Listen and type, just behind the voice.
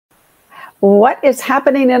What is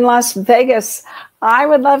happening in Las Vegas? I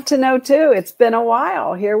would love to know too. It's been a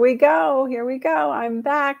while. Here we go. Here we go. I'm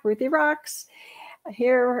back. Ruthie Rocks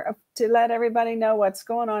here to let everybody know what's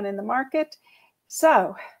going on in the market.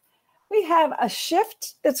 So we have a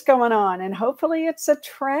shift that's going on, and hopefully it's a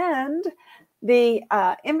trend. The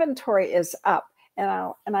inventory is up,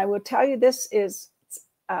 and I will tell you this is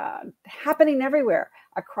happening everywhere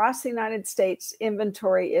across the United States.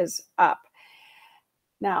 Inventory is up.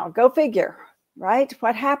 Now, go figure, right?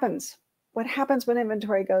 What happens? What happens when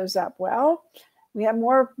inventory goes up? Well, we have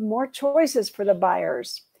more choices for the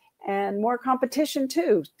buyers and more competition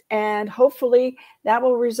too. And hopefully that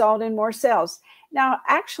will result in more sales. Now,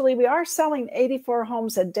 actually, we are selling 84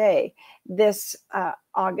 homes a day this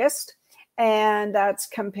August. And that's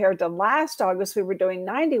compared to last August, we were doing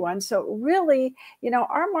 91. So really,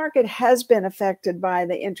 our market has been affected by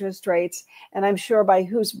the interest rates, and I'm sure by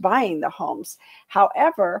who's buying the homes.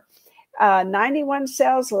 However, 91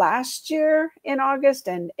 sales last year in August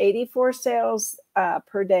and 84 sales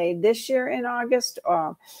per day this year in August,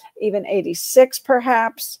 or even 86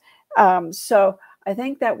 perhaps. So I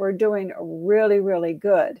think that we're doing really, really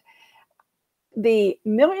good. The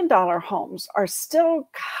 $1 million homes are still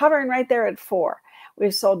hovering right there at 4.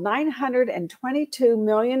 We've sold $922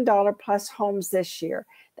 million plus homes this year.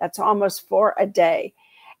 That's almost 4 a day.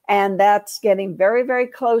 And that's getting very, very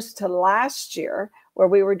close to last year, where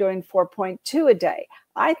we were doing 4.2 a day.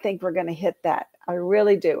 I think we're going to hit that. I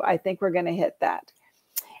really do. I think we're going to hit that.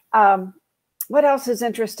 What else is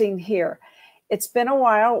interesting here? It's been a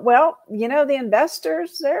while. Well, the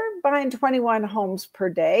investors, they're buying 21 homes per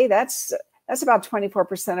day. That's about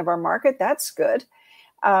 24% of our market. That's good.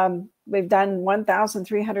 We've done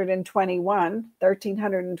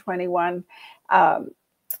 1,321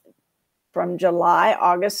 from July,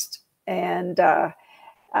 August, and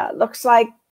looks like